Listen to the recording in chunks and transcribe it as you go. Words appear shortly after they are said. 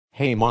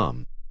Hey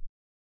Mom,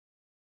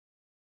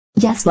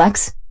 Yes,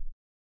 Lex?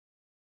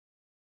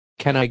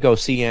 can I go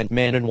see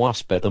Ant-Man and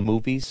Wasp at the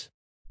movies?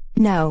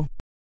 No.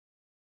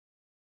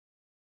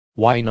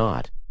 Why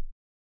not?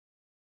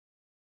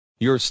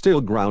 You're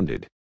still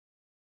grounded.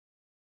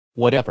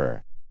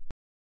 Whatever.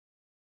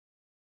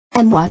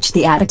 And watch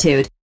the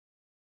attitude.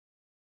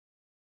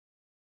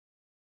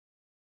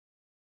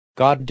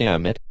 God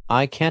damn it,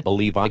 I can't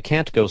believe I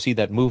can't go see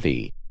that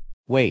movie.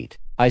 Wait,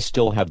 I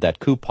still have that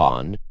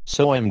coupon,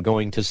 so I'm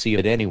going to see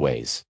it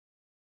anyways.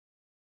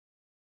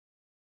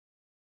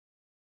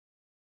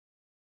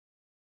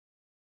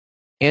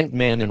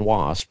 Ant-Man and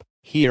Wasp,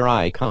 here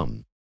I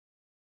come.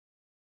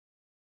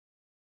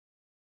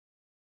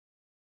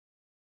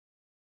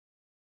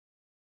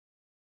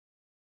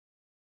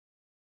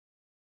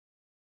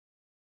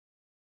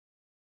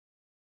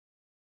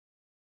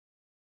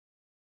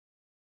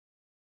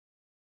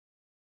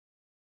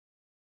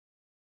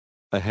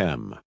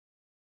 Ahem.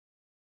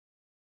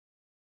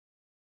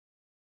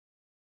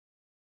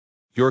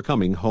 You're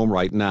coming home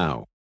right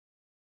now.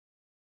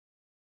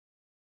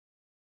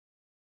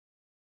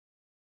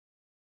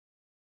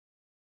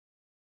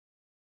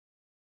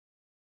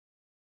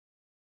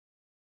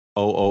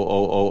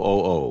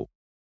 Oh.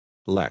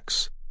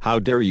 Lex, how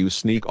dare you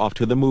sneak off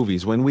to the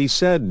movies when we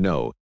said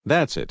no?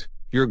 That's it.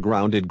 You're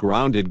grounded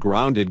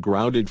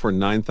for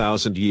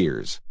 9,000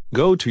 years.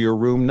 Go to your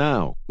room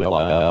now.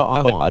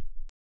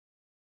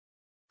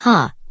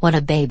 Huh, what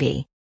a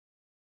baby.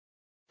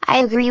 I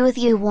agree with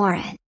you,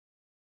 Warren.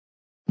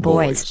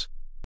 Boys.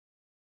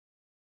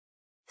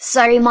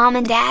 Sorry, Mom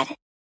and Dad.